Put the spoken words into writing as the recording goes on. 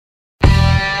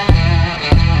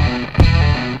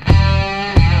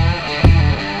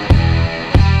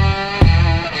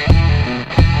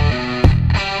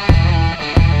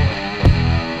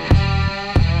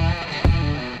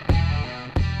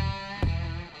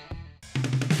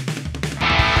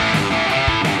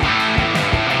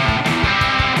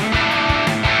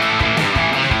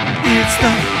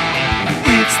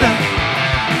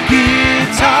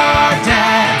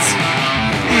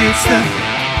It's the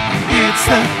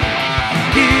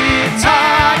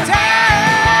Guitar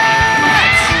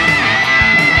Dads!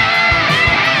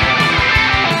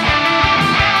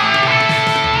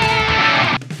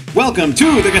 Welcome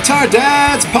to the Guitar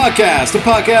Dads Podcast, a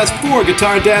podcast for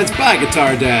guitar dads by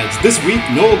guitar dads. This week,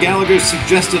 Noel Gallagher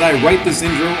suggested I write this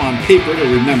intro on paper to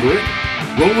remember it.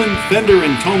 Roland, Fender,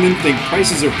 and Thomman think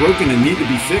prices are broken and need to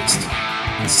be fixed.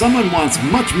 And someone wants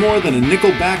much more than a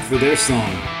nickel back for their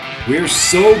song. We're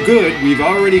so good, we've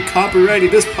already copyrighted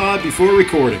this pod before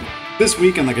recording. This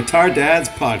week on the Guitar Dads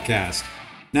Podcast.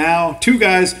 Now, two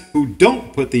guys who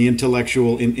don't put the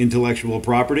intellectual in intellectual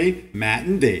property, Matt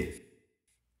and Dave.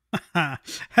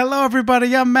 Hello,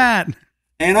 everybody. I'm Matt.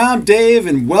 And I'm Dave,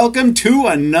 and welcome to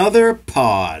another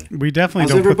pod. We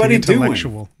definitely don't put the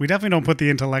intellectual. We definitely don't put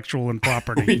the intellectual in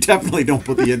property. We definitely don't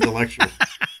put the intellectual.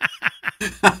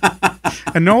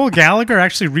 And Noel Gallagher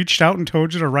actually reached out and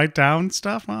told you to write down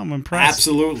stuff? Oh, I'm impressed.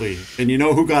 Absolutely. And you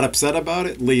know who got upset about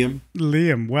it?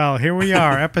 Liam. Well, here we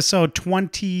are, episode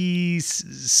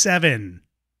 27.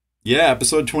 Yeah,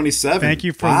 episode 27. Thank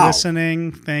you for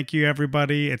listening. Thank you,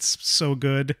 everybody. It's so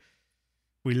good.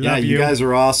 We love you. You guys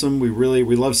are awesome. We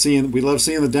love seeing the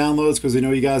downloads because we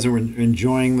know you guys are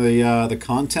enjoying the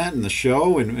content and the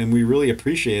show, and we really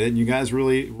appreciate it. And you guys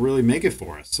really make it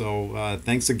for us. So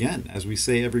thanks again, as we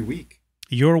say every week.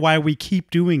 You're why we keep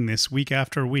doing this week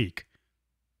after week.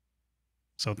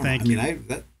 So thank you. I mean,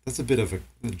 that's a bit of a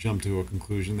jump to a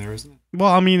conclusion there, isn't it?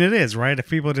 Well, I mean, it is, right? If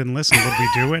people didn't listen, would we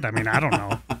do it? I mean, I don't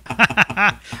know.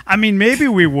 I mean, maybe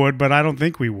we would, but I don't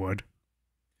think we would.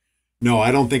 No,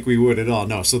 I don't think we would at all.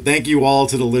 No. So thank you all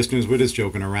to the listeners. We're just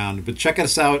joking around. But check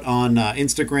us out on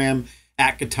Instagram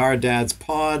at Guitar Dads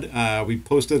Pod. We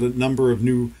posted a number of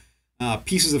new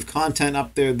pieces of content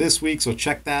up there this week, so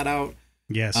check that out.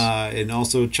 Yes. And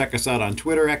also check us out on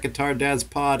Twitter at Guitar Dads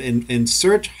Pod, and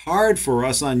search hard for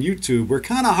us on YouTube. We're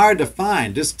kind of hard to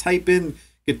find. Just type in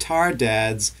Guitar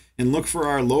Dads and look for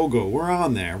our logo. We're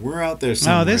on there. We're out there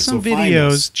somewhere. Oh, there's some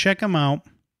videos. Check them out.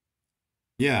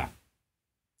 Yeah.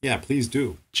 Yeah, please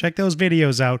do. Check those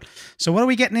videos out. So what are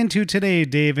we getting into today,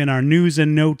 Dave, in our news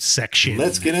and notes section?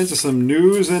 Let's get into some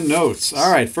news and notes.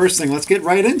 All right, first thing, let's get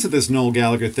right into this Noel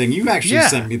Gallagher thing. You actually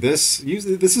sent me this.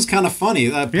 This is kind of funny.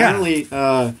 Apparently,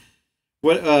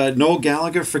 Noel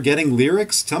Gallagher forgetting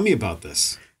lyrics? Tell me about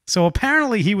this. So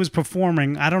apparently he was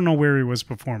performing. I don't know where he was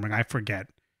performing. I forget.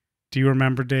 Do you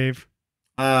remember, Dave?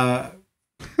 I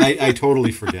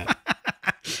totally forget.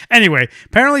 Anyway,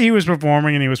 apparently he was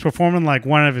performing, and he was performing like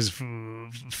one of his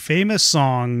famous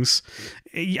songs.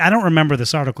 I don't remember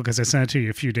this article because I sent it to you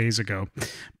a few days ago.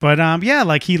 But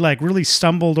like he really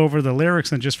stumbled over the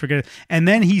lyrics and just forget it. And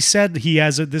then he said he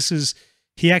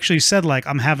actually said like,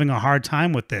 I'm having a hard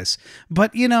time with this.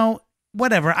 But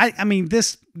whatever. I mean,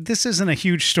 this isn't a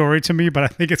huge story to me, but I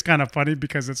think it's kind of funny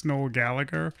because it's Noel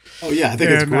Gallagher. Oh yeah, I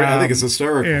think it's great. I think it's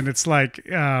hysterical. And it's like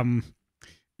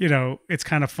it's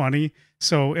kind of funny.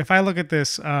 So if I look at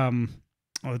this,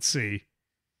 let's see.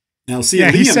 Now, see,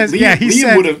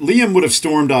 Liam would have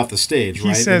stormed off the stage, right?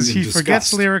 He says he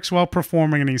forgets lyrics while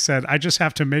performing, and he said, I just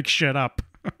have to make shit up.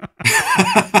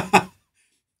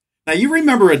 Now, you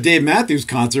remember a Dave Matthews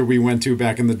concert we went to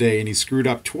back in the day, and he screwed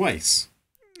up twice.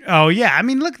 Oh, yeah. I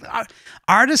mean, look,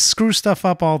 artists screw stuff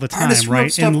up all the time,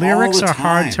 right? And lyrics are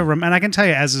hard to remember. And I can tell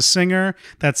you, as a singer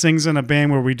that sings in a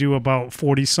band where we do about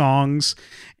 40 songs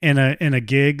in a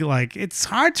gig, like, it's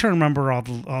hard to remember all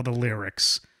the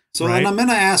lyrics. So right? then let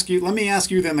me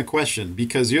ask you then the question,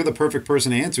 because you're the perfect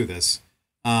person to answer this,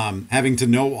 having to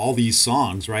know all these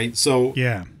songs, right? So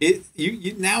yeah,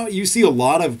 now you see a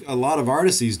lot of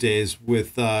artists these days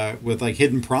with like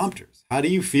hidden prompters. How do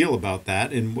you feel about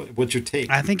that, and what's your take?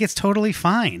 I think it's totally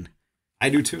fine. I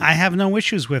do too. I have no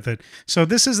issues with it. So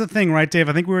this is the thing, right, Dave?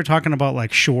 I think we were talking about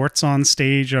like shorts on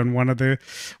stage on one of the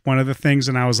things,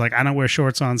 and I was like, I don't wear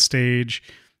shorts on stage.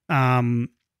 And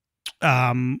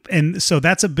so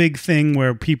that's a big thing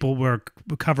where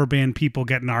cover band people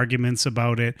get in arguments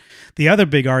about it. The other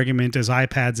big argument is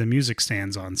iPads and music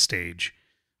stands on stage.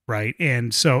 Right.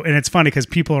 And it's funny because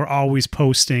people are always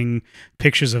posting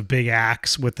pictures of big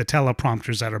acts with the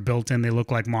teleprompters that are built in. They look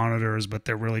like monitors, but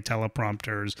they're really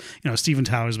teleprompters. Steven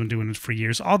Tyler's been doing it for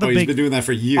years. He's been doing that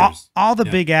for years. All the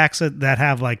big acts that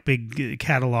have like big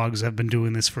catalogs have been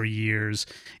doing this for years.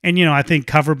 And, I think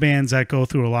cover bands that go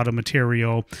through a lot of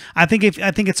material, I think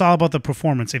it's all about the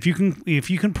performance. If you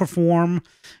can perform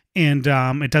and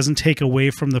it doesn't take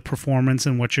away from the performance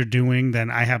and what you're doing,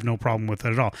 then I have no problem with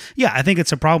it at all. Yeah, I think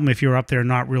it's a problem if you're up there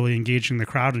not really engaging the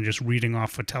crowd and just reading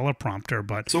off a teleprompter.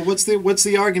 But so what's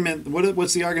the argument?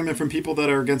 What's the argument from people that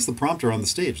are against the prompter on the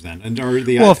stage then? And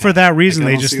or for that reason,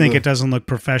 they just think it doesn't look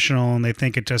professional, and they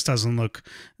think it just doesn't look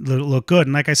good.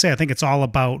 And like I say, I think it's all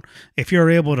about if you're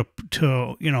able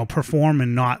to perform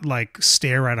and not like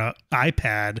stare at an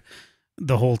iPad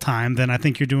the whole time, then I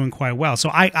think you're doing quite well. So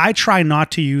I try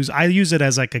not to I use it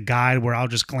as like a guide where I'll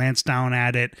just glance down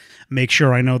at it, make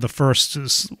sure I know the first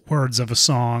words of a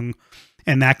song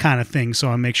and that kind of thing. So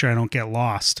I make sure I don't get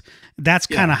lost. That's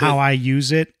kind of how I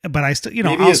use it. But I still,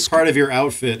 maybe as part of your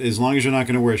outfit, as long as you're not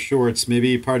going to wear shorts,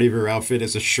 maybe part of your outfit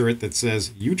is a shirt that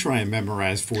says you try and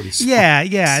memorize 40 songs.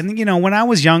 Yeah. And when I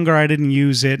was younger, I didn't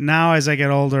use it. Now, as I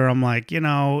get older, I'm like,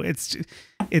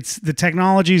 it's the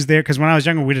technology's there, because when I was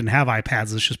younger, we didn't have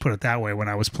iPads. Let's just put it that way. When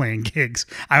I was playing gigs,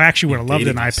 I actually would have loved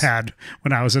an iPad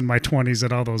when I was in my 20s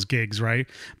at all those gigs, right?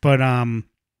 But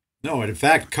no, in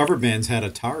fact, cover bands had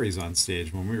Ataris on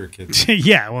stage when we were kids.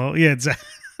 Yeah, well, yeah, exactly.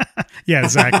 Yeah,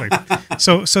 exactly.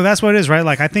 So that's what it is, right?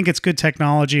 Like, I think it's good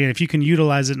technology, and if you can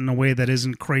utilize it in a way that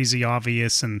isn't crazy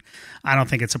obvious, and I don't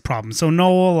think it's a problem. So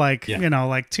Noel,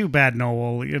 too bad,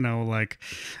 Noel. Like,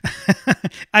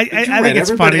 I think it's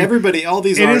funny. Everybody, all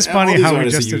these. It is funny how he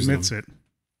just admits it.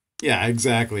 Yeah,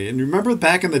 exactly. And remember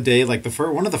back in the day, like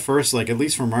one of the first, like at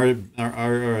least from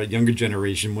our younger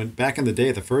generation, when back in the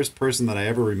day, the first person that I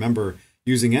ever remember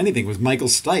using anything was Michael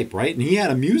Stipe, right? And he had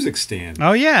a music stand.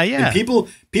 Oh yeah. And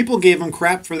people gave him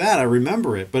crap for that. I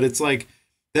remember it, but it's like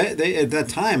they at that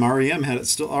time REM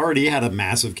already had a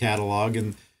massive catalog,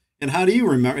 and how do you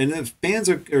remember? And if bands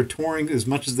are touring as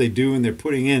much as they do, and they're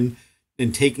putting in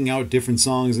and taking out different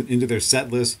songs into their set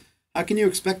list, how can you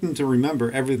expect them to remember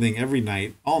everything every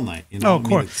night, all night? Oh, of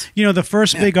course. The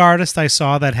first big artist I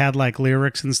saw that had like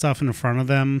lyrics and stuff in front of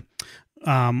them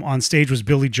on stage was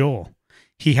Billy Joel.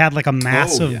 He had like a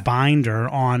massive binder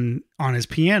on his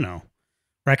piano,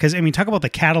 right? Because talk about the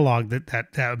catalog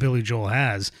that Billy Joel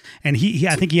has, and he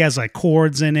I think he has like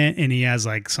chords in it, and he has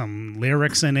like some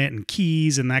lyrics in it and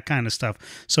keys and that kind of stuff,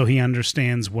 so he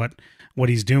understands what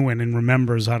he's doing and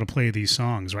remembers how to play these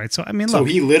songs, right? So so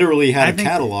he literally had a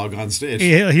catalog on stage.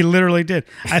 He literally did.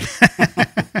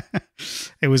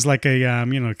 It was like a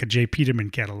like a J. Peterman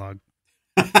catalog.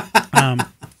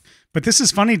 But this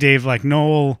is funny, Dave. Like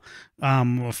Noel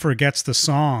forgets the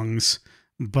songs,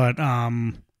 but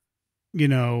Liam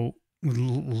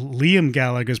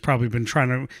Gallagher's probably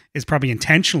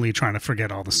intentionally trying to forget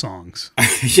all the songs.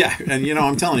 Yeah, and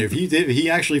I'm telling you, if he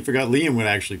actually forgot, Liam would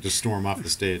actually just storm off the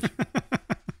stage.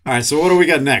 All right, so what do we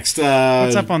got next?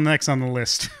 What's up next on the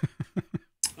list?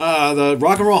 The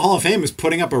Rock and Roll Hall of Fame is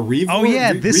putting up a Reverb. Oh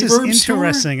yeah, this is interesting.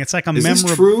 Store? It's like a Is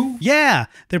this true? Yeah,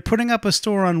 they're putting up a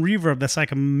store on Reverb that's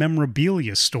like a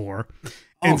memorabilia store.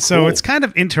 And cool. So it's kind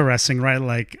of interesting, right?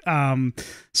 Like,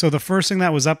 so the first thing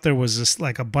that was up there was just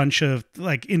like a bunch of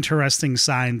like interesting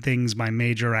signed things by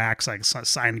major acts, like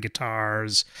signed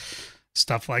guitars,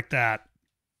 stuff like that.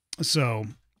 So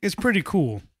it's pretty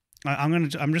cool. I'm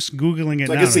just Googling it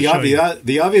now. I guess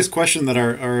the obvious question that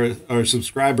our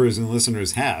subscribers and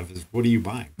listeners have is, what are you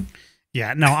buying?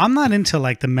 Yeah, no, I'm not into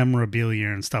like the memorabilia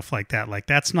and stuff like that. Like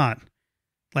that's not,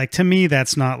 like to me,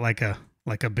 that's not like a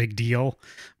big deal.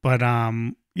 But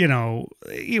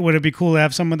would it be cool to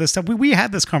have some of this stuff? We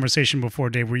had this conversation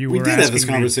before, Dave, where we did have this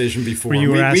conversation before.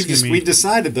 We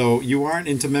decided though you aren't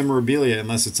into memorabilia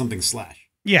unless it's something Slash.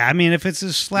 Yeah, if it's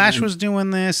a Slash was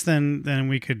doing this, then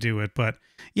we could do it. But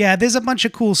yeah, there's a bunch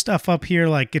of cool stuff up here,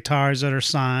 like guitars that are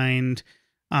signed.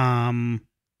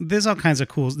 There's all kinds of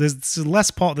cool. There's Les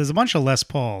Paul. There's a bunch of Les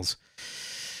Pauls.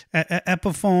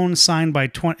 Epiphone signed by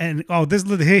 20. And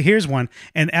here's one.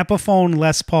 An Epiphone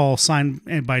Les Paul signed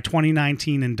by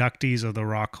 2019 inductees of the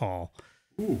Rock Hall.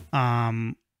 Ooh.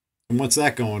 And what's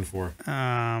that going for?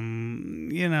 I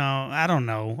don't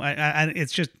know.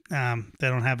 It's just they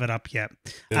don't have it up yet.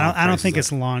 I don't think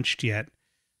it's launched yet.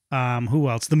 Who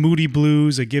else? The Moody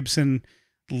Blues, a Gibson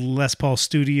Les Paul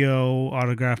Studio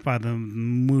autographed by the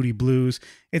Moody Blues.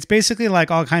 It's basically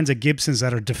like all kinds of Gibsons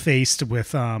that are defaced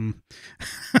with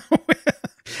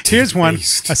here's one, a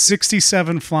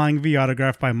 67 Flying V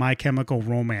autographed by My Chemical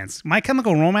Romance. My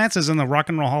Chemical Romance is in the Rock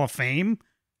and Roll Hall of Fame?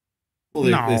 Well,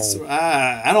 no.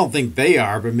 I don't think they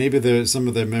are, but maybe there's some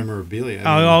of their memorabilia.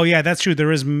 Oh, yeah, that's true.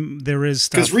 There is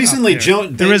stuff. Because recently,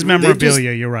 there is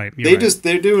memorabilia. You're right.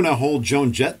 They're doing a whole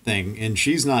Joan Jett thing, and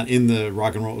she's not in the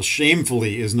Rock and Roll.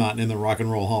 Shamefully, is not in the Rock and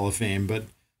Roll Hall of Fame. But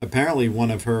apparently, one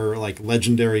of her like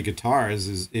legendary guitars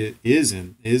is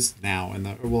now in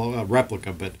the a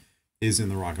replica, but is in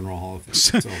the Rock and Roll Hall of Fame.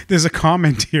 So there's a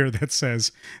comment here that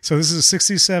says, so this is a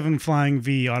 67 Flying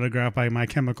V autographed by My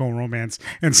Chemical Romance.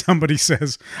 And somebody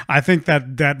says, I think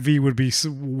that V would be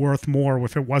worth more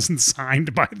if it wasn't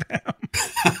signed by them.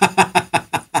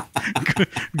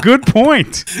 Good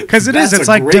point. Because it's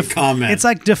like comment. It's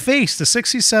like defaced. The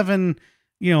 67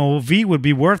 V would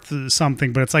be worth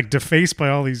something, but it's like defaced by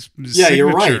all these signatures.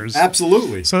 You're right.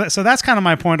 Absolutely. So that's kind of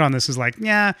my point on this is like,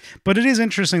 yeah, but it is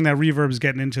interesting that Reverb's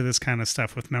getting into this kind of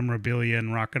stuff with memorabilia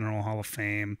and Rock and Roll Hall of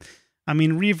Fame. I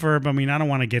mean, Reverb, I don't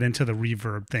want to get into the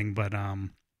Reverb thing, but,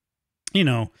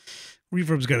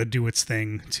 Reverb's got to do its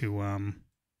thing to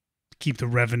keep the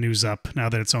revenues up now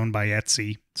that it's owned by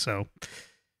Etsy. So,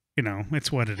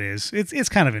 it's what it is. It's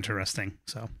kind of interesting.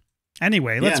 So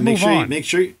anyway, let's move on. Make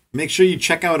sure you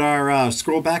check out our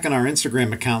scroll back on our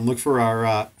Instagram account. Look for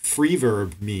our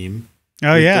Freeverb meme.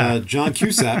 Oh yeah, John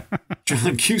Cusack.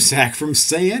 John Cusack from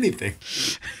Say Anything,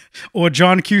 or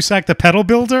John Cusack, the pedal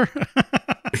builder.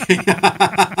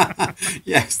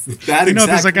 Yes, that.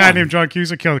 There's a guy named John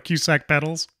Cusack called Cusack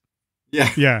Pedals.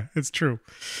 Yeah, it's true.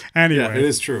 Anyway, it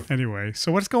is true. Anyway,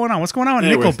 so what's going on? What's going on with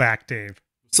Nickelback, Dave?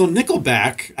 So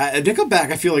Nickelback,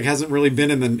 I feel like hasn't really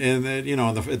been at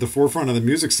the forefront of the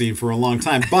music scene for a long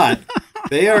time, but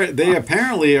they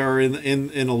apparently are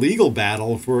in a legal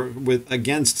battle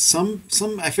against some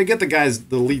I forget the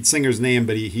lead singer's name,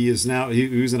 but he was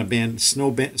in a band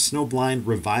Snowblind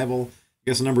Revival, I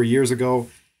guess a number of years ago,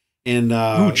 and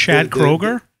Chad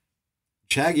Kroeger.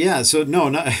 Chad, yeah. So no,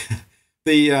 not.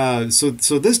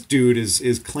 So this dude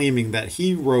is claiming that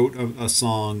he wrote a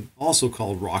song also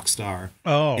called Rockstar.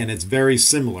 Oh. And it's very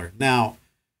similar. Now,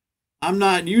 I'm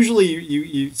not usually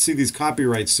you see these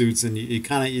copyright suits and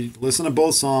you listen to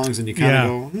both songs and you kind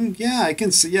of go, yeah, I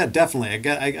can see, yeah, definitely.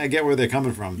 I get where they're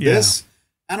coming from. Yeah. This,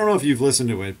 I don't know if you've listened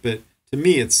to it, but to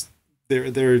me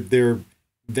they're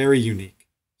very unique.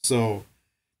 So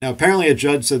now, apparently, a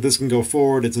judge said this can go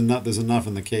forward. There's enough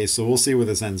in the case, so we'll see where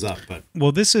this ends up. But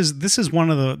this is one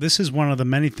of the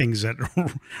many things that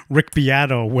Rick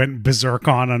Beato went berserk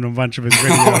on a bunch of his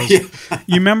videos.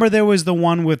 You remember there was the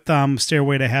one with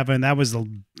Stairway to Heaven. That was the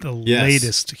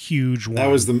latest huge one. That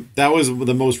was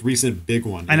the most recent big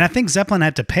one. And I think Zeppelin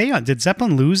had to pay on. Did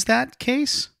Zeppelin lose that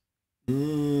case?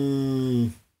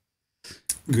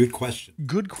 Good question.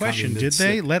 Did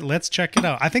they? Let's check it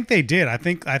out. I think they did. I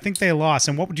think they lost.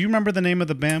 And what do you remember the name of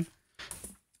the band?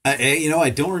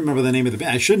 I don't remember the name of the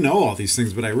band. I should know all these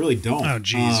things, but I really don't. Oh,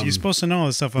 geez, you're supposed to know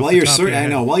this stuff. While you're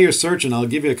searching, I'll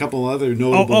give you a couple other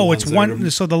notable. It's one.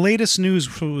 So the latest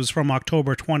news was from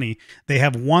October 20. They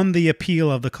have won the appeal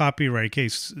of the copyright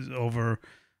case over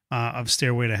of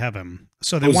Stairway to Heaven.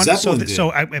 So they won.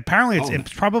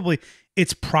 Apparently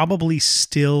it's probably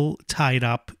still tied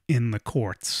up in the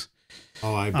courts.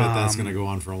 Oh, I bet that's going to go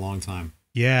on for a long time.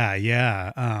 Yeah.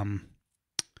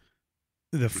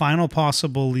 The final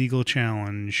possible legal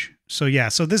challenge. So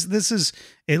this is.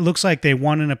 It looks like they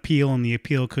won an appeal, and the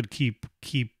appeal could keep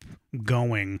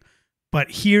going.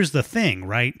 But here's the thing,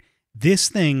 right? This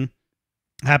thing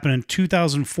happened in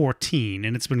 2014,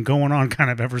 and it's been going on kind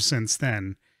of ever since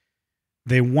then.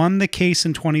 They won the case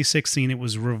in 2016. It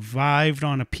was revived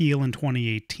on appeal in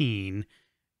 2018,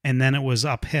 and then it was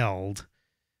upheld.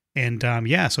 And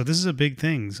so this is a big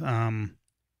thing. They wanted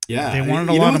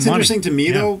a lot of money. What's interesting to me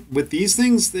though with these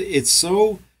things, these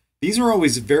are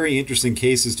always very interesting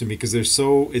cases to me because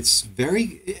it's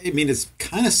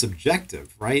kind of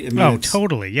subjective, right?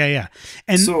 Totally, yeah.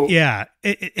 And so and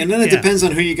then it depends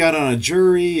on who you got on a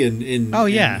jury and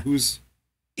who's.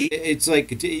 It's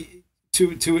like.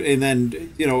 And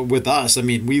then with us, I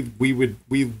mean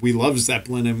we love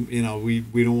Zeppelin and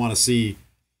we don't want to see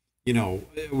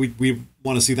we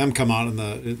want to see them come out in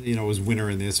the as winner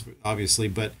in this obviously,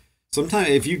 but sometimes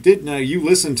if you did you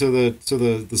listen to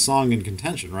the song in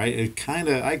contention, right? It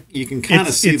you can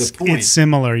see the point. It's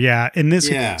similar, yeah. In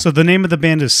this, so the name of the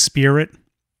band is Spirit.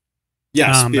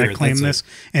 Yeah, Spirit, that claim this.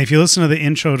 And if you listen to the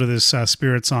intro to this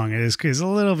Spirit song, it is a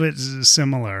little bit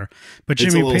similar. But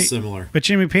similar. But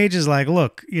Jimmy Page is like,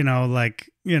 look, we don't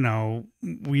know,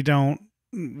 we don't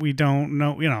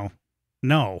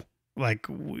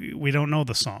know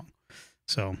the song.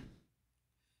 So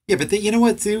yeah, but you know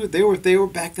what? Too, they were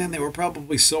back then. They were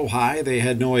probably so high they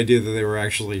had no idea that they were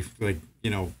actually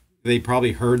they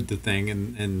probably heard the thing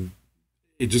and.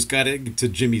 It just got into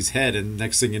Jimmy's head, and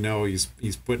next thing you know, he's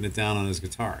putting it down on his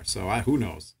guitar. So who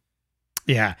knows?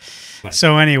 Yeah. But.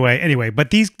 So anyway,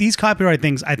 but these copyright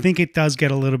things, I think it does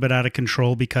get a little bit out of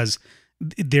control because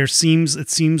it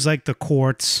seems like the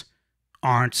courts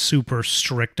aren't super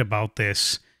strict about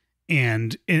this,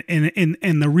 And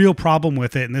the real problem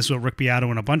with it, and this is what Rick Beato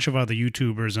and a bunch of other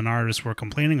YouTubers and artists were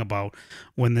complaining about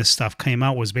when this stuff came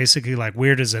out, was basically like,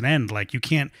 where does it end? Like, you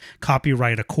can't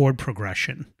copyright a chord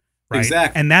progression, right?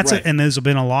 Exactly. And that's right. And there's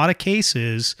been a lot of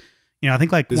cases. I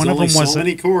think like There's one of them was so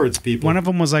many chords, people. One of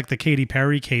them was like the Katy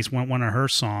Perry case, one of her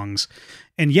songs,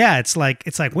 and yeah, it's like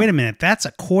wait a minute, that's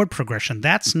a chord progression.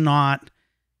 That's not,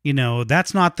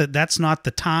 that's not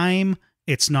the time.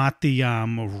 It's not the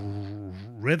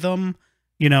rhythm.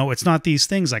 It's not these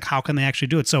things. Like, how can they actually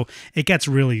do it? So it gets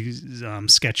really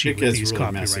sketchy with these really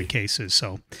copyright messy. cases.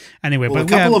 So anyway, Well,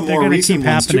 but a couple of they're more going to recent keep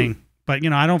ones, happening. too. But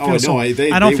I don't feel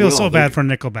they so will. bad for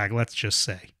Nickelback. Let's just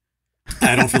say.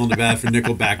 I don't feel bad for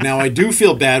Nickelback. Now, I do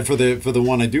feel bad for the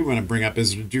one I do want to bring up.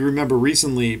 Is, do you remember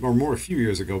recently, or more, a few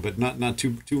years ago, but not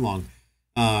too long,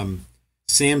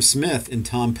 Sam Smith and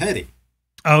Tom Petty?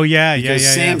 Oh yeah, because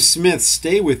yeah. Sam Smith,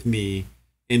 Stay With Me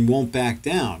and Won't Back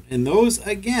Down, and those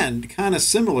again kind of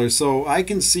similar. So I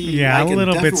can see, yeah, I can a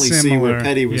little definitely bit similar. see where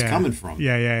Petty was coming from.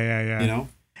 Yeah. Yeah,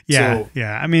 So,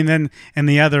 yeah. I mean, then, and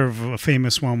the other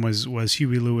famous one was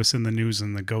Huey Lewis in the News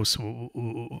and the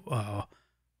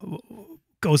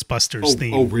Ghostbusters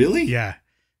theme. Oh, really? Yeah.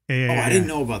 I didn't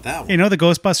know about that one. The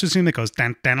Ghostbusters theme that goes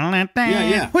dun, dun, dun, dun,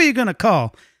 Yeah. Who are you gonna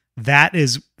call? That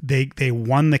is, they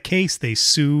won the case. They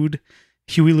sued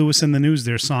Huey Lewis in the News.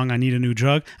 Their song, "I Need a New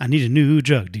Drug." I need a new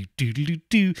drug. Do do do do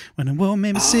do. When the world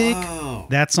made me sick.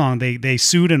 That song, they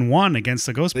sued and won against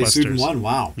the Ghostbusters. They sued and won.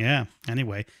 Wow. Yeah.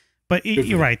 Anyway, but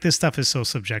you're right. This stuff is so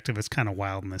subjective. It's kind of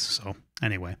wildness. So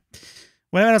anyway,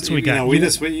 what else we got? You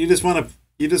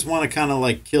just want to kind of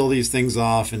like kill these things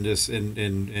off and just and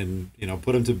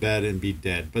put them to bed and be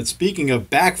dead. But speaking of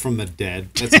back from the dead,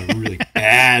 that's a really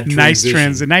bad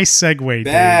transition. nice segue.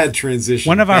 Bad Dave. transition.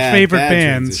 One of our favorite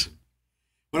bands. Transition.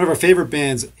 One of our favorite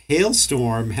bands,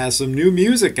 Hailstorm, has some new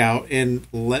music out, and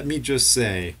let me just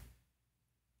say,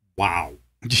 wow.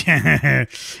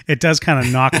 It does kind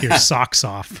of knock your socks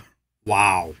off.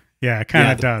 Wow. Yeah, it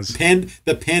kind of does.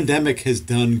 The pandemic has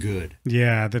done good.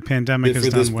 Yeah, the pandemic has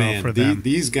done well for them.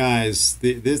 These guys,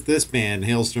 this band,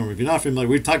 Hailstorm, if you're not familiar,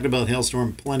 we've talked about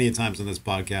Hailstorm plenty of times on this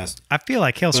podcast. I feel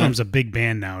like Hailstorm's a big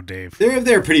band now, Dave.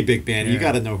 They're a pretty big band. Yeah. You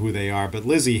got to know who they are. But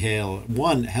Lizzie Hale,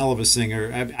 one hell of a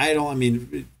singer.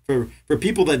 For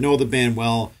people that know the band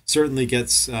well, certainly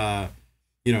gets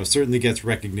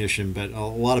recognition. But a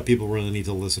lot of people really need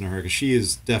to listen to her because she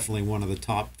is definitely one of the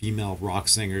top female rock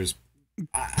singers.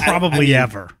 Probably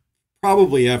ever.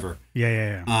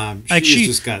 Yeah. She's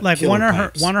just got like one of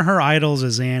pipes. her idols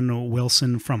is Ann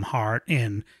Wilson from Heart,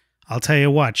 and I'll tell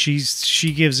you what, she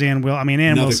gives Ann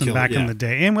Wilson killer, back in the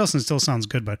day. Ann Wilson still sounds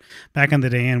good, but back in the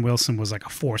day, Ann Wilson was like a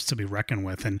force to be reckoned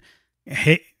with, and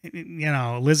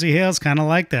Lizzie Hale's kind of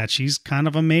like that. She's kind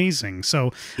of amazing.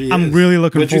 So I'm really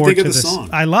looking forward to this. Song?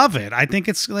 I love it. I think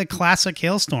it's like classic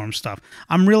Hailstorm stuff.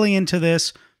 I'm really into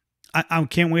this. I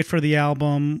can't wait for the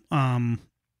album.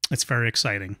 It's very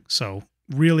exciting. So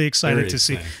really excited to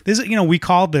see this. We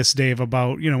called this, Dave,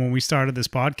 about, when we started this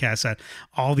podcast, that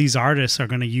all these artists are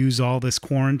going to use all this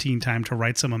quarantine time to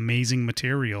write some amazing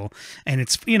material. And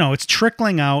it's, it's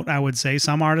trickling out, I would say.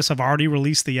 Some artists have already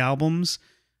released the albums,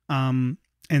 and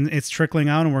it's trickling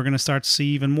out, and we're going to start to see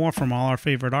even more from all our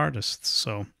favorite artists.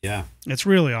 So yeah, it's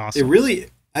really awesome.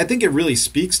 I think it really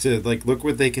speaks to, like, look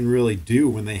what they can really do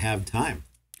when they have time.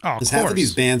 Oh, because half of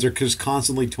these bands are just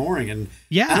constantly touring, and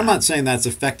I'm not saying that's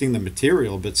affecting the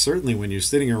material, but certainly when you're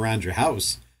sitting around your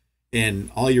house and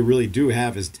all you really do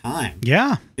have is time,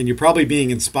 and you're probably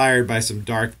being inspired by some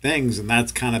dark things, and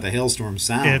that's kind of the Hailstorm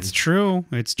sound. It's true.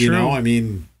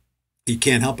 You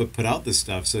can't help but put out this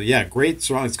stuff. So yeah, great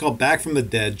song. It's called "Back from the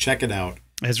Dead." Check it out.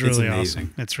 It's really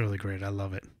awesome. It's really great. I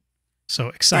love it. So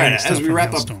exciting stuff as we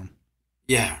wrap Hailstorm.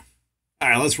 All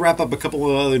right, let's wrap up a couple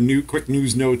of other quick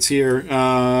news notes here.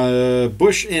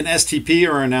 Bush and STP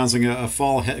are announcing a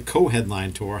fall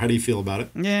co-headline tour. How do you feel about it?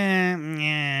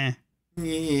 Yeah.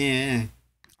 The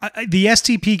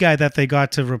STP guy that they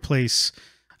got to replace,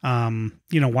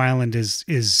 Weiland is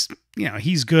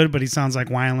he's good, but he sounds like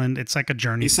Weiland. It's like a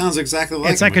Journey. He sounds exactly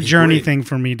like It's like a Journey thing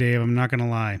for me, Dave. I'm not gonna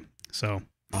lie. So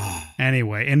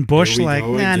anyway, and Bush,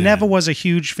 never was a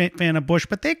huge fan of Bush,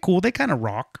 but they're cool. They kind of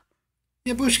rock.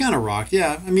 Yeah, Bush kind of rocked.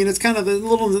 Yeah, I mean, it's kind of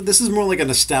this is more like a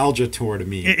nostalgia tour to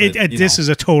me. This is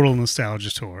a total nostalgia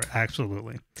tour.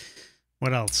 Absolutely.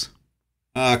 What else?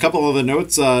 A couple other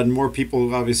notes. More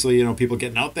people, obviously, people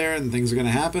getting out there and things are going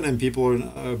to happen, and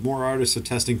more artists are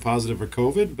testing positive for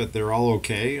COVID, but they're all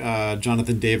okay.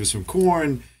 Jonathan Davis from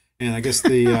Korn and I guess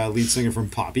the lead singer from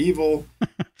Pop Evil.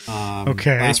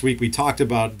 Okay. Last week we talked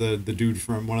about the dude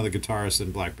from one of the guitarists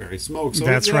in Blackberry Smoke. So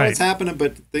that's right. It's happening,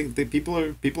 but people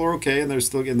are okay, and they're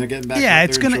getting back. Yeah,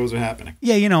 out there and shows are happening.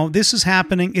 Yeah, you know, this is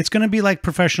happening. It's going to be like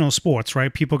professional sports,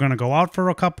 right? People are going to go out for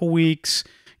a couple weeks,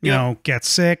 you know, get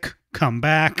sick, come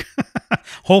back.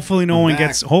 Hopefully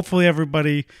hopefully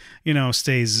everybody, you know,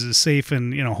 stays safe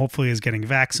and, you know, hopefully is getting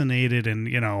vaccinated and,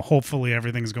 you know, hopefully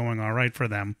everything's going all right for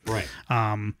them. Right.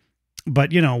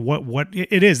 But you know what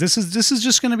it is. This is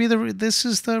just going to be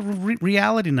the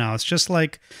reality now. It's just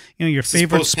like, you know, your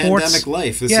favorite sports pandemic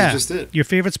life. This is just it. Your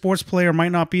favorite sports player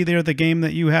might not be there at the game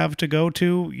that you have to go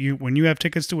to. When you have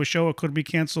tickets to a show, it could be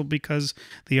canceled because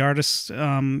the artist,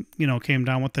 you know, came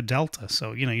down with the Delta.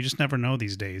 So you know, you just never know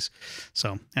these days.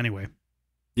 So anyway.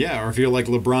 Yeah, or if you're like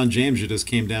LeBron James, you just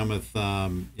came down with,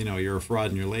 you know, you're a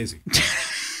fraud and you're lazy.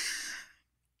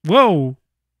 Whoa!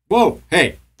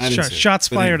 Hey. Shots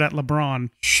fired at LeBron.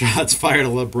 Shots fired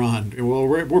at LeBron. Well,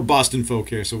 we're Boston folk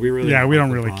here, so we really we don't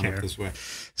really care this way.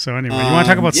 So anyway, you want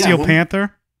to talk about Steel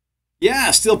Panther? Yeah,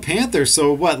 Steel Panther.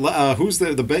 So what? Who's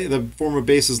the former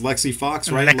bassist Lexi Fox?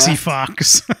 Right, Lexi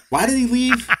Fox. Why did he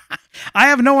leave? I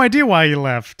have no idea why he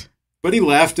left. But he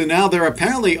left, and now they're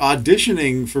apparently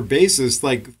auditioning for bassists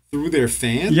like through their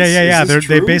fans. Yeah.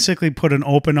 They basically put an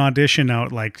open audition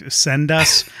out, like send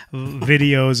us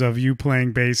videos of you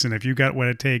playing bass, and if you got what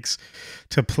it takes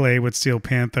to play with Steel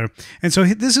Panther. And so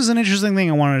this is an interesting thing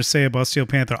I wanted to say about Steel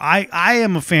Panther. I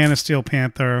am a fan of Steel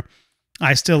Panther.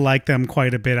 I still like them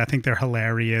quite a bit. I think they're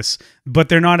hilarious, but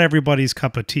they're not everybody's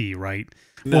cup of tea, right?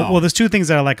 No. Well, there's two things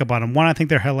that I like about them. One, I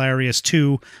think they're hilarious.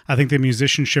 Two, I think the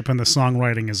musicianship and the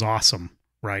songwriting is awesome,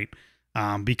 right?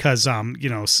 Because you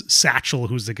know, Satchel,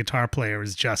 who's the guitar player,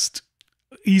 is just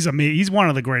he's amazing. He's one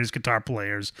of the greatest guitar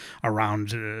players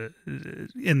around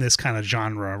in this kind of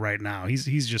genre right now.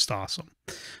 He's just awesome.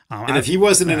 And if he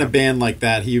wasn't in a band like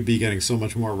that, he would be getting so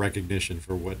much more recognition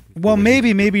for what. Well,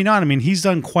 maybe not. I mean, he's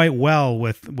done quite well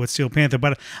with Steel Panther,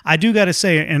 but I do got to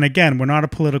say, and again, we're not a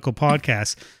political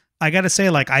podcast. I got to say,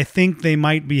 like, I think they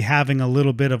might be having a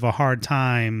little bit of a hard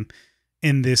time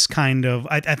in this kind of,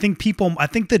 I think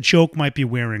the joke might be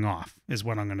wearing off is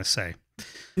what I'm going to say.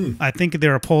 I think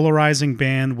they're a polarizing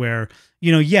band where,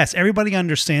 you know, yes, everybody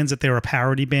understands that they're a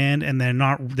parody band and they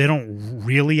don't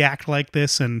really act like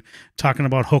this and talking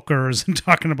about hookers and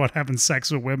talking about having sex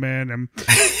with women and,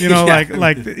 you know,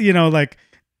 like,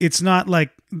 it's not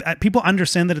like people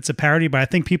understand that it's a parody, but I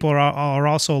think people are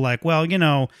also like, well, you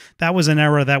know, that was an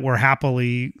era that we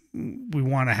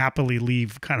want to happily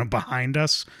leave kind of behind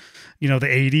us, you know, the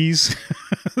 80s.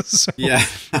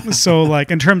 So like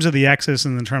in terms of the excess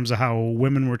and in terms of how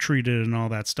women were treated and all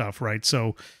that stuff, right?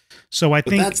 So I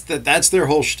think that's their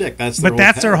whole shtick. That's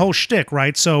their whole shtick,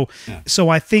 right? So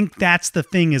I think that's the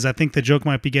thing is I think the joke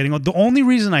might be getting. The only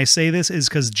reason I say this is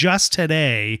because just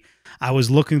today I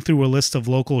was looking through a list of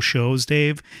local shows,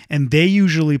 Dave, and they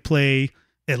usually play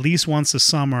at least once a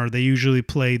summer. They usually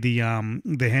play the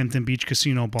Hampton Beach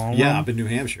Casino Ballroom. Yeah, up in New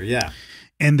Hampshire. Yeah,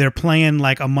 and they're playing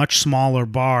like a much smaller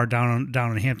bar down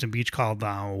in Hampton Beach called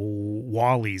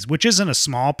Wally's, which isn't a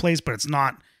small place, but it's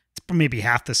maybe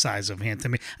half the size of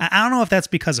Hampton Beach. I don't know if that's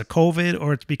because of COVID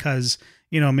or it's because,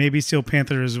 you know, maybe Steel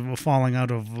Panther is falling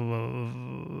out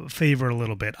of favor a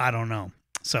little bit. I don't know.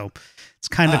 So it's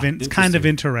kind of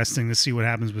interesting to see what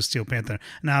happens with Steel Panther.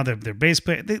 Now their bass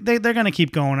player, they're going to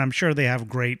keep going. I'm sure they have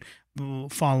great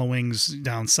followings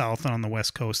down south and on the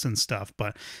West Coast and stuff,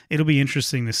 but it'll be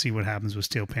interesting to see what happens with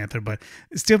Steel Panther. But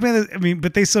Steel Panther, I mean,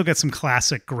 but they still got some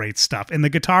classic great stuff, and the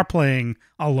guitar playing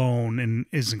alone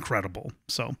is incredible.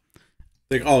 So.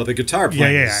 The guitar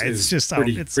playing it's just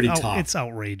pretty top. It's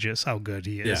outrageous how good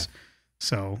he is. Yeah.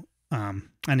 So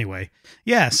anyway,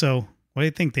 yeah. So what do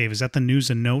you think, Dave? Is that the news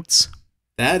and notes?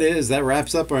 That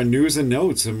wraps up our news and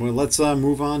notes, and let's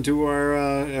move on to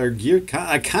our gear,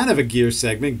 kind of a gear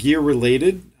segment, gear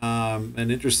related.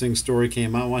 An interesting story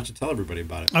came out. Why don't you tell everybody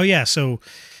about it? Oh yeah, so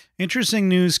interesting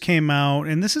news came out,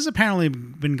 and this has apparently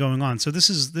been going on. So this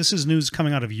is news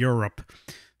coming out of Europe.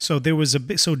 So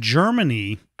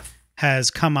Germany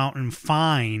has come out and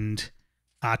fined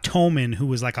Thomman, who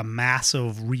was like a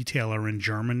massive retailer in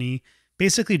Germany,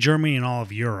 basically Germany and all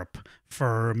of Europe,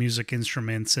 for music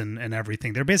instruments and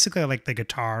everything. They're basically like the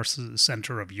guitar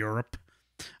center of Europe.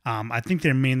 I think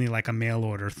they're mainly like a mail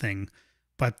order thing,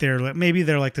 but they're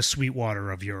like the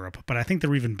Sweetwater of Europe. But I think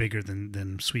they're even bigger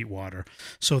than Sweetwater.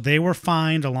 So they were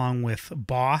fined along with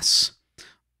Boss,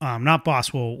 not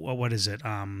Boss. Well, what is it?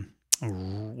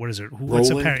 What is it?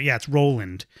 Roland? Yeah, it's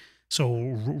Roland.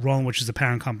 So Roland, which is the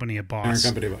parent company of Boss,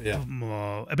 Parent company,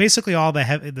 yeah. Basically all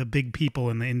the big people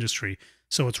in the industry.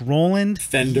 So it's Roland,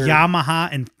 Fender, Yamaha,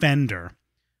 and Fender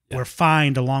were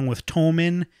fined along with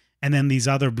Thomman and then these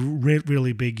other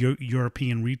really big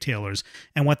European retailers.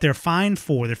 And what they're fined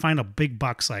for, they're fined a big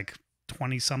bucks, like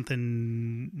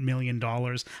 $20-something million.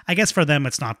 I guess for them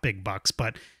it's not big bucks,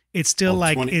 but it's still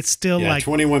like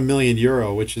 21 million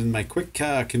euro, which in my quick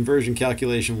conversion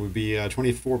calculation would be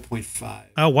 24.5.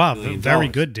 Oh wow, very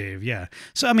good, Dave. Yeah.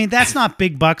 So I mean, that's not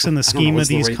big bucks in the scheme of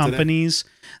these companies.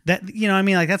 That I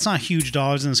mean, like that's not huge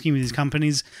dollars in the scheme of these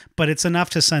companies, but it's enough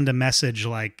to send a message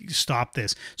like stop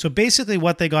this. So basically,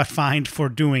 what they got fined for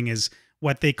doing is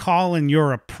what they call in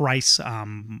Europe price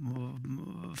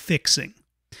fixing.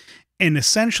 And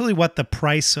essentially what the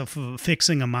price of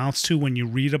fixing amounts to when you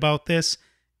read about this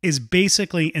is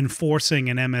basically enforcing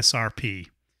an MSRP,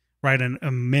 right? A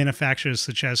manufacturer's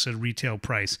suggested retail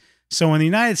price. So in the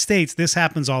United States, this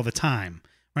happens all the time,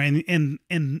 right? In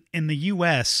the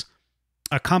US,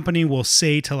 a company will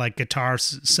say to like Guitar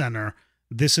Center,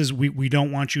 this is, we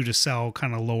don't want you to sell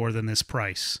kind of lower than this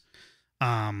price.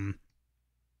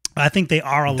 I think they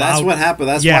are allowed. That's what happened.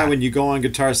 That's why when you go on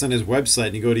Guitar Center's website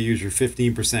and you go to use your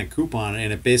 15% coupon,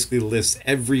 and it basically lists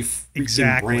every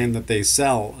brand that they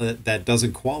sell that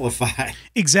doesn't qualify.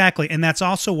 Exactly. And that's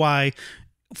also why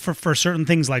for certain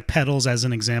things like pedals, as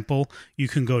an example, you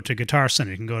can go to Guitar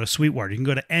Center, you can go to Sweetwater, you can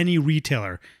go to any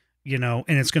retailer, and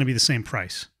it's going to be the same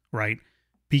price, right?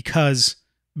 Because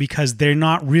they're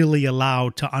not really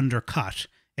allowed to undercut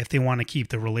if they want to keep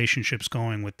the relationships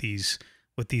going with these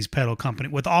pedal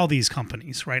companies, with all these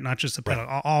companies, right? Not just the pedal,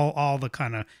 all the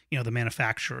kind of, the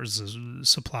manufacturers,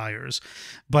 suppliers.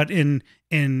 But in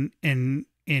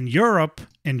Europe,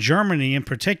 in Germany in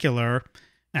particular,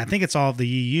 and I think it's all of the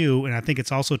EU, and I think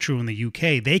it's also true in the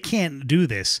UK, they can't do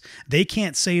this. They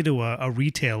can't say to a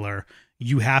retailer,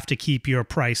 you have to keep your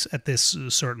price at this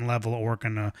certain level or we're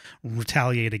going to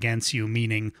retaliate against you,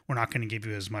 meaning we're not going to give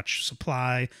you as much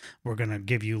supply, we're going to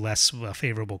give you less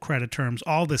favorable credit terms,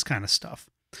 all this kind of stuff,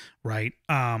 right?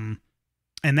 And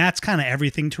that's kind of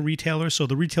everything to retailers. So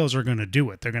the retailers are going to do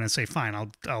it. They're going to say, fine,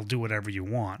 I'll do whatever you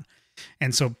want.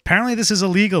 And so apparently this is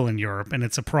illegal in Europe, and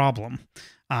it's a problem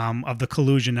of the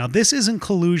collusion. Now, this isn't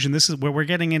collusion. This is where we're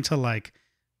getting into like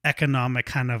economic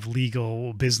kind of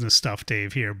legal business stuff,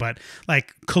 Dave, here. But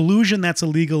like collusion that's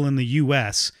illegal in the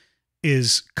US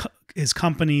is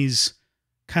companies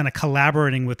kind of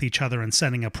collaborating with each other and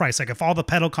setting a price. Like if all the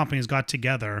pedal companies got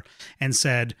together and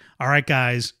said, all right,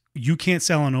 guys, you can't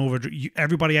sell an overdrive.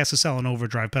 Everybody has to sell an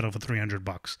overdrive pedal for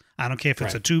 $300. I don't care if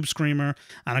it's a tube screamer.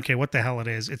 I don't care what the hell it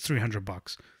is. It's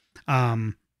 $300.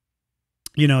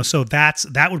 So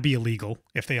that would be illegal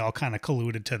if they all kind of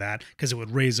colluded to that, because it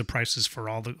would raise the prices for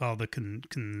all the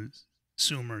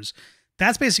consumers.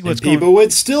 That's basically what's going on. People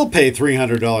would still pay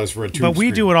 $300 for a tube. But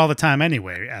we do it all the time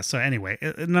anyway. Yeah, so anyway,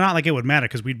 not like it would matter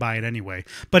because we'd buy it anyway.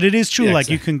 But it is true. Yeah, like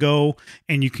exactly. You can go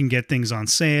and you can get things on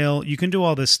sale. You can do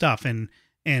all this stuff, and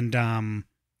in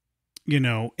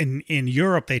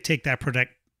Europe they take that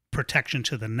protection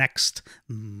to the next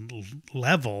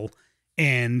level.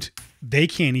 And they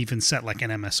can't even set like an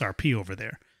MSRP over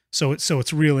there. So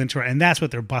it's real interesting. And that's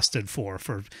what they're busted for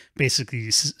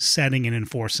basically setting and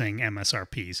enforcing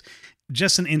MSRPs.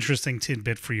 Just an interesting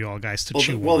tidbit for you all guys to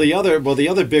chew on. The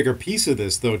other bigger piece of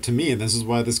this, though, to me, and this is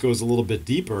why this goes a little bit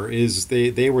deeper, is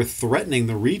they were threatening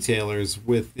the retailers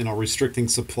with restricting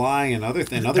supply and other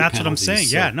things. That's what I'm saying.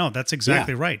 So, yeah, no, that's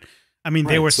exactly right. I mean,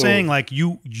 they were saying like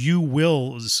you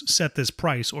will set this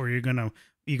price or you're gonna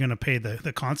pay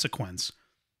the consequence,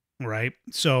 right?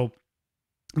 So,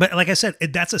 but like I said,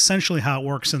 that's essentially how it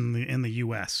works in the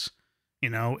U.S.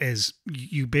 Is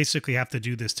you basically have to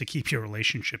do this to keep your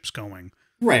relationships going,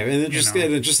 right? And it's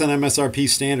just an MSRP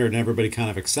standard, and everybody kind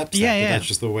of accepts that. Yeah. But that's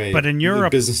just the way. But in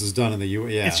Europe, business is done in the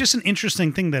U.S. Yeah, it's just an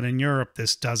interesting thing that in Europe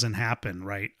this doesn't happen,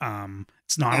 right?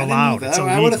 It's not allowed. It's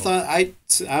illegal. I would have thought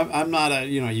I'm not a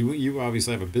you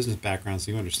obviously have a business background,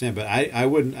 so you understand. But I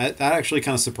wouldn't. That actually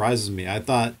kind of surprises me. I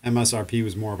thought MSRP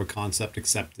was more of a concept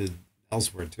accepted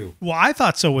elsewhere too. Well, I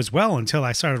thought so as well until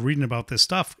I started reading about this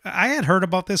stuff. I had heard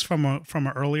about this from an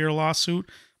earlier lawsuit,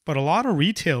 but a lot of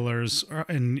retailers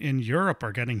in Europe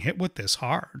are getting hit with this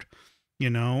hard.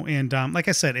 And like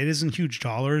I said, it isn't huge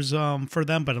dollars for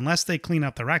them, but unless they clean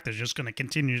up their act, they're just going to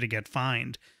continue to get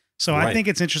fined. So I think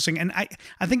it's interesting. And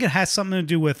I think it has something to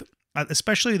do with,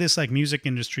 especially this like music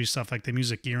industry stuff, like the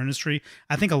music gear industry.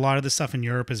 I think a lot of the stuff in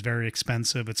Europe is very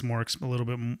expensive. It's a little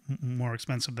bit more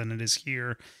expensive than it is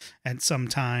here. And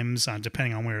sometimes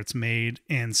depending on where it's made.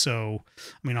 And so,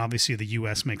 I mean, obviously the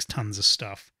US makes tons of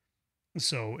stuff.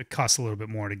 So it costs a little bit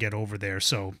more to get over there.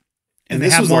 So and they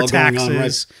this have was more all going on,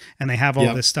 taxes, right? and they have all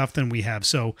Yep. this stuff than we have.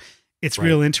 So it's Right.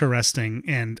 real interesting,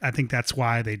 and I think that's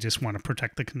why they just want to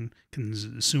protect the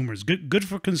consumers. Good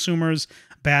for consumers,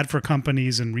 bad for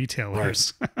companies and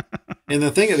retailers. And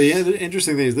the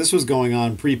interesting thing is this was going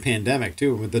on pre-pandemic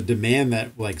too, with the demand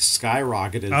that like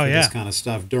skyrocketed for this kind of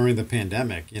stuff during the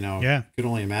pandemic. You know, you could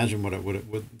only imagine what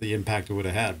the impact it would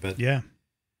have had. But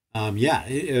an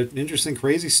interesting,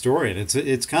 crazy story, and it's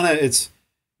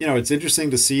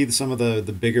interesting to see some of the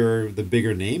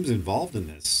bigger names involved in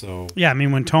this. So yeah, I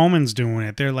mean, when Thomann's doing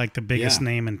it, they're like the biggest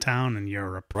name in town in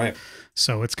Europe, right?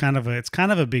 So it's kind of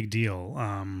a big deal.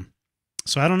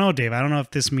 So I don't know, Dave. I don't know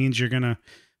if this means you're gonna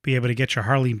be able to get your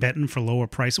Harley Benton for lower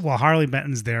price. Well, Harley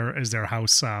Benton's their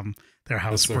house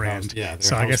brand.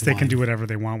 So I guess they can do whatever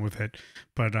they want with it.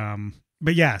 But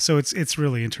yeah, so it's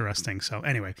really interesting. So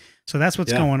anyway, so that's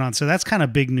what's going on. So that's kind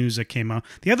of big news that came out.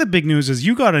 The other big news is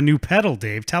you got a new pedal,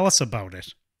 Dave. Tell us about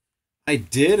it. I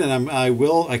did, and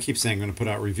I keep saying I'm going to put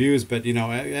out reviews, but you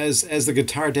know, as the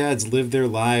guitar dads live their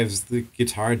lives, the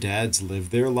guitar dads live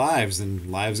their lives,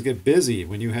 and lives get busy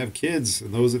when you have kids.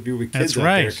 And those of you with kids out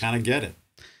there kind of get it.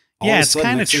 It's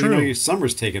kind of true. Your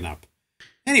summer's taken up.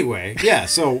 Anyway,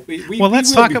 so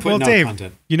let's talk about Dave.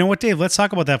 Content. You know what, Dave? Let's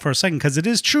talk about that for a second, because it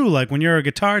is true. Like when you're a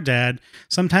guitar dad,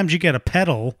 sometimes you get a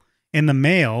pedal in the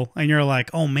mail, and you're like,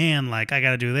 "Oh man, like I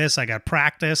got to do this. I got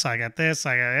practice. I got this.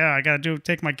 I got to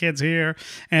take my kids here."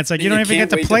 And it's like you don't even get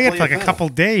to play it for like a couple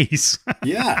days.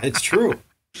 Yeah, it's true.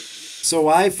 So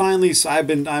I've said this on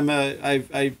the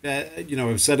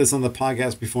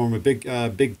podcast before. I'm a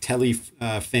big Telly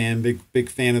fan, big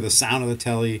fan of the sound of the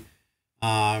Telly.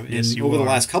 And over the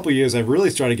last couple of years, I've really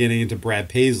started getting into Brad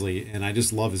Paisley, and I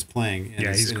just love his playing and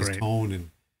his tone, and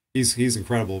he's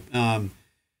incredible.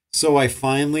 So I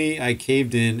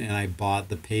caved in and I bought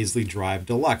the Paisley Drive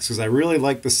Deluxe because I really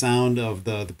like the sound of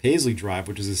the Paisley Drive,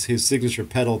 which is his signature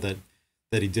pedal that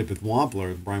he did with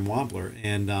Brian Wampler.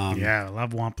 And I love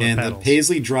Wampler and pedals. The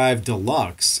Paisley Drive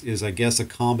Deluxe is, I guess,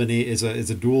 it's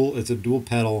a dual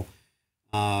pedal.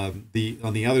 On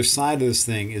the other side of this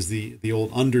thing is the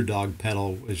old Underdog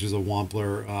pedal, which is a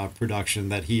Wampler production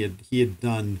that he had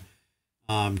done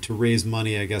to raise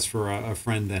money, I guess, for a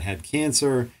friend that had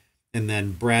cancer. And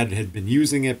then Brad had been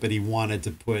using it, but he wanted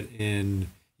to kind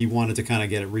of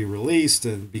get it re-released,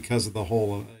 and because of the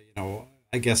whole,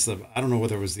 I guess I don't know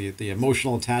whether it was the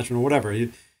emotional attachment or whatever,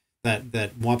 that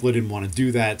Wampler didn't want to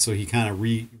do that, so he kind of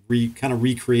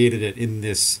recreated it in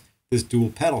this dual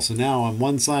pedal. So now on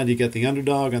one side you get the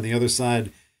Underdog, on the other side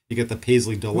you get the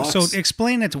Paisley Deluxe. So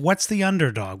explain it. What's the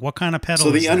Underdog? What kind of pedal?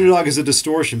 So the Underdog is a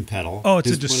distortion pedal. Oh,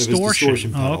 it's a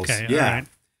distortion. Pedals. Okay, yeah. All right.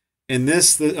 And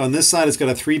on this side, it's got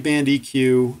a 3-band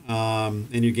EQ,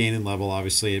 and you gain in level,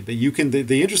 obviously. But you can.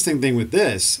 The interesting thing with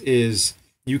this is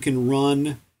you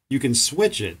can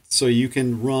switch it, so you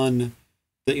can run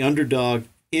the Underdog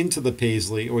into the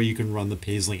Paisley, or you can run the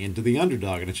Paisley into the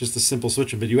Underdog, and it's just a simple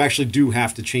switching. But you actually do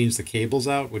have to change the cables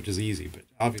out, which is easy. But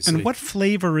obviously, and what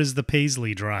flavor is the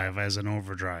Paisley Drive as an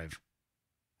overdrive?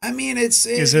 I mean, is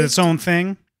it its own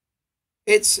thing?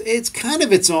 It's kind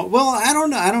of its own. Well, I don't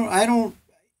know. I don't.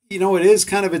 It is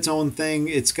kind of its own thing.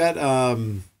 It's got,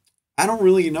 I don't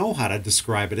really know how to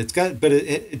describe it. It's got, but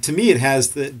to me, it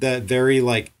has that very,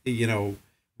 like,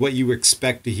 what you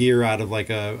expect to hear out of like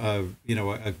a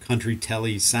country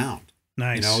telly sound.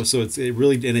 Nice. So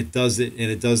it does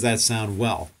that sound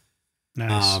well.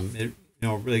 Nice.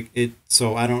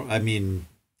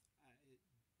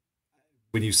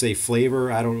 When you say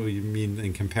flavor, I don't know what you mean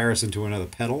in comparison to another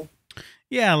pedal.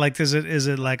 Yeah, like is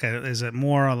it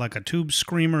more like a tube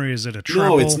screamer? Is it a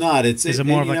treble? No, it's not. Is it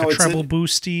more like a treble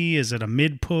boosty? Is it a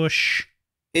mid push?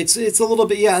 It's a little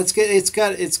bit, yeah. It's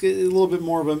got a little bit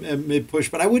more of a mid push,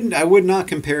 but I would not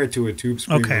compare it to a tube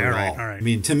screamer at all. All right. I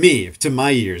mean, to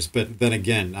my ears, but then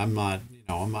again, I'm not.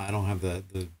 I don't have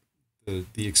the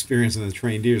experience and the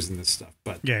trained ears in this stuff.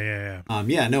 But yeah.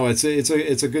 No, it's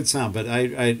a good sound. But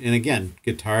and again,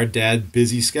 guitar dad,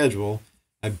 busy schedule.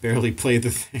 I barely played the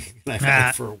thing. I've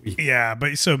had it for a week. Yeah,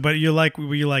 but you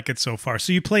like it so far.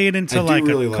 So you play it into like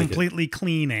a completely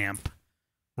clean amp,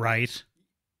 right?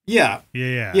 Yeah.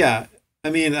 Yeah. I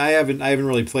mean, I haven't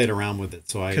really played around with it,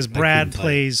 so because Brad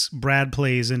plays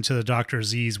into the Dr.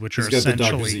 Z's, which are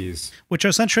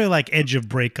essentially like edge of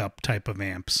breakup type of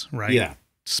amps, right? Yeah,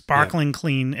 sparkling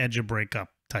clean edge of breakup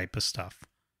type of stuff.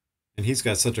 And he's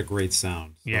got such a great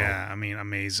sound. So. Yeah, I mean,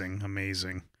 amazing.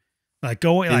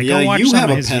 Go watch some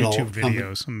of his YouTube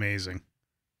videos. Amazing.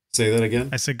 Say that again.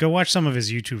 I said go watch some of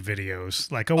his YouTube videos.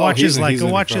 Go watch his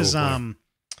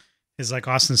like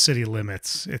Austin City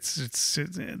Limits. It's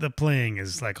the playing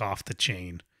is like off the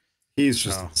chain. He's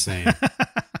just insane.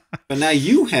 But now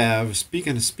you have,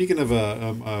 speaking of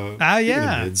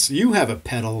Yeah, mids, you have a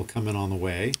pedal coming on the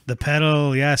way. the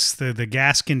pedal. Yes, the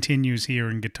gas continues here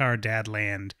in Guitar Dad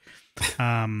land.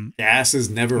 Gas is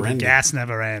never ending. Gas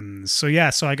never ends. So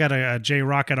yeah, so I got a J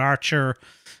Rocket Archer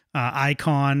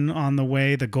icon on the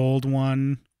way, the gold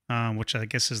one, which I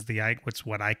guess is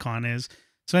what icon is.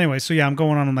 So anyway, so yeah, I'm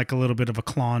going on like a little bit of a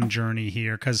clone journey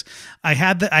here because I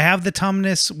have the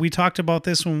Tumnus. We talked about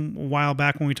this a while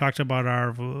back when we talked about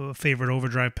our favorite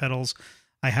overdrive pedals.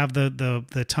 I have the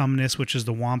Tumnus, which is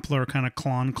the Wampler kind of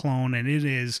clone, and it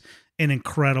is an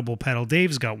incredible pedal.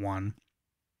 Dave's got one,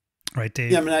 right,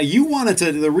 Dave? Yeah, I mean, now you wanted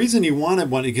to. The reason you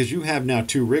wanted one is because you have now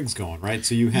 2 rigs going, right?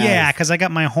 So you have because I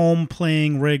got my home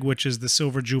playing rig, which is the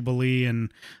Silver Jubilee,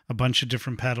 and a bunch of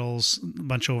different pedals, a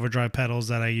bunch of overdrive pedals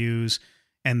that I use.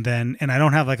 And I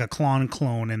don't have like a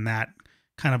clone in that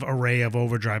kind of array of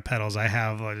overdrive pedals. I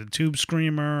have a Tube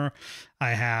Screamer. I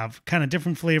have kind of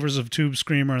different flavors of Tube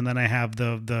Screamer. And then I have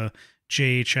the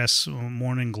JHS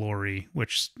Morning Glory,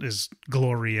 which is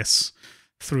glorious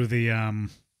through the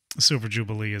Silver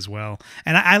Jubilee as well.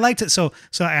 And I like to, so,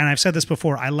 and I've said this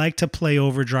before, I like to play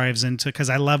overdrives because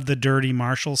I love the dirty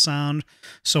Marshall sound.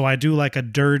 So I do like a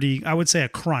dirty, I would say a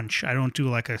crunch. I don't do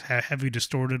like a heavy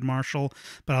distorted Marshall,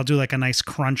 but I'll do like a nice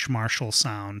crunch Marshall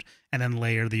sound and then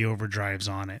layer the overdrives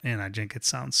on it. And I think it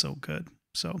sounds so good.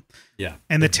 So, yeah.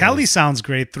 And the Telly sounds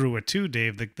great through it too,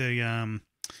 Dave. The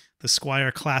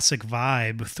Squier Classic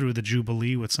vibe through the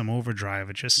Jubilee with some overdrive.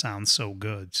 It just sounds so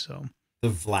good. So. The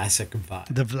Vlasic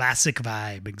vibe. The Vlasic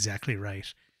vibe, exactly right.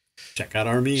 Check out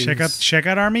our memes. Check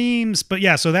out our memes. But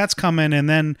yeah, so that's coming, and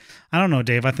then I don't know,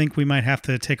 Dave. I think we might have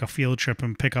to take a field trip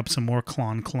and pick up some more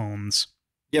clones.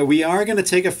 Yeah, we are going to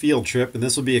take a field trip, and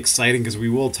this will be exciting because we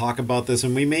will talk about this,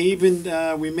 and we may even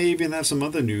have some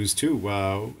other news too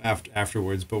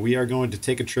afterwards. But we are going to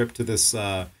take a trip to this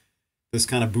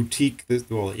kind of boutique. It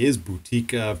is boutique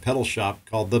pedal shop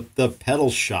called the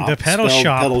Pedal Shop. The Pedal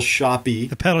Shop. Pedal Shoppy.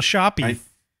 The Pedal Shoppy. Right?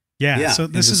 Yeah. So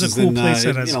this is a cool place.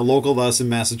 Local to us in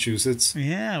Massachusetts.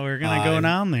 Yeah, we're gonna go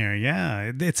down there.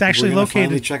 Yeah, it's actually located.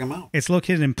 Finally check them out. It's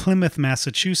located in Plymouth,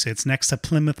 Massachusetts, next to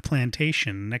Plymouth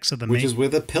Plantation, next to the which is where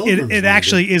the Pilgrims. It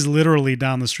actually is literally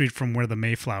down the street from where the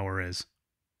Mayflower is.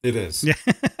 It is. Yeah.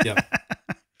 Yeah.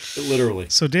 Literally.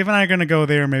 So Dave and I are going to go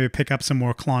there, maybe pick up some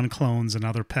more clones and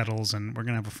other pedals, and we're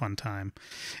going to have a fun time.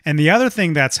 And the other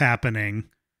thing that's happening,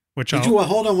 which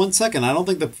hold on one second. I don't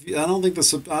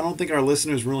think our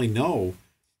listeners really know.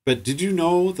 But did you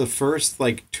know the first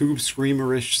like Tube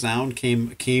Screamer-ish sound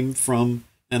came from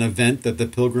an event that the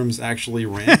Pilgrims actually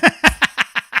ran?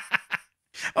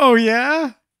 Oh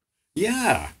yeah?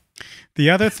 Yeah.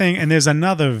 The other thing, and there's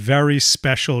another very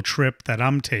special trip that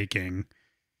I'm taking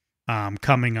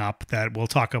coming up that we'll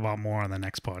talk about more on the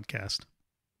next podcast.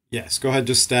 Yes, go ahead.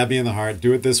 Just stab me in the heart.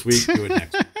 Do it this week. Do it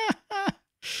next week.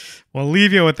 We'll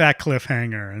leave you with that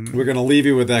cliffhanger. And we're going to leave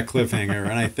you with that cliffhanger.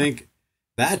 And I think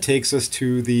that takes us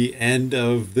to the end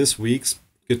of this week's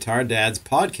Guitar Dads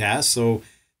podcast. So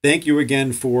thank you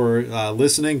again for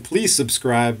listening. Please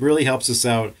subscribe. Really helps us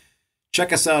out.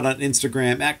 Check us out on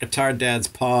Instagram at Guitar Dads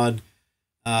Pod.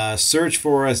 Search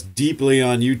for us deeply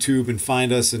on YouTube and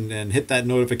find us and hit that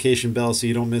notification bell so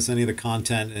you don't miss any of the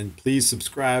content. And please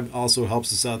subscribe. Also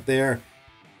helps us out there.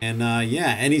 And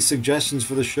any suggestions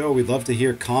for the show? We'd love to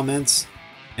hear comments.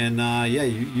 And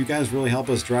you guys really help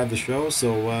us drive the show.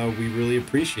 So we really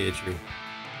appreciate you.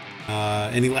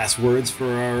 Any last words for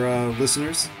our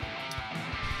listeners?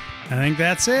 I think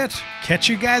that's it. Catch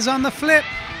you guys on the flip.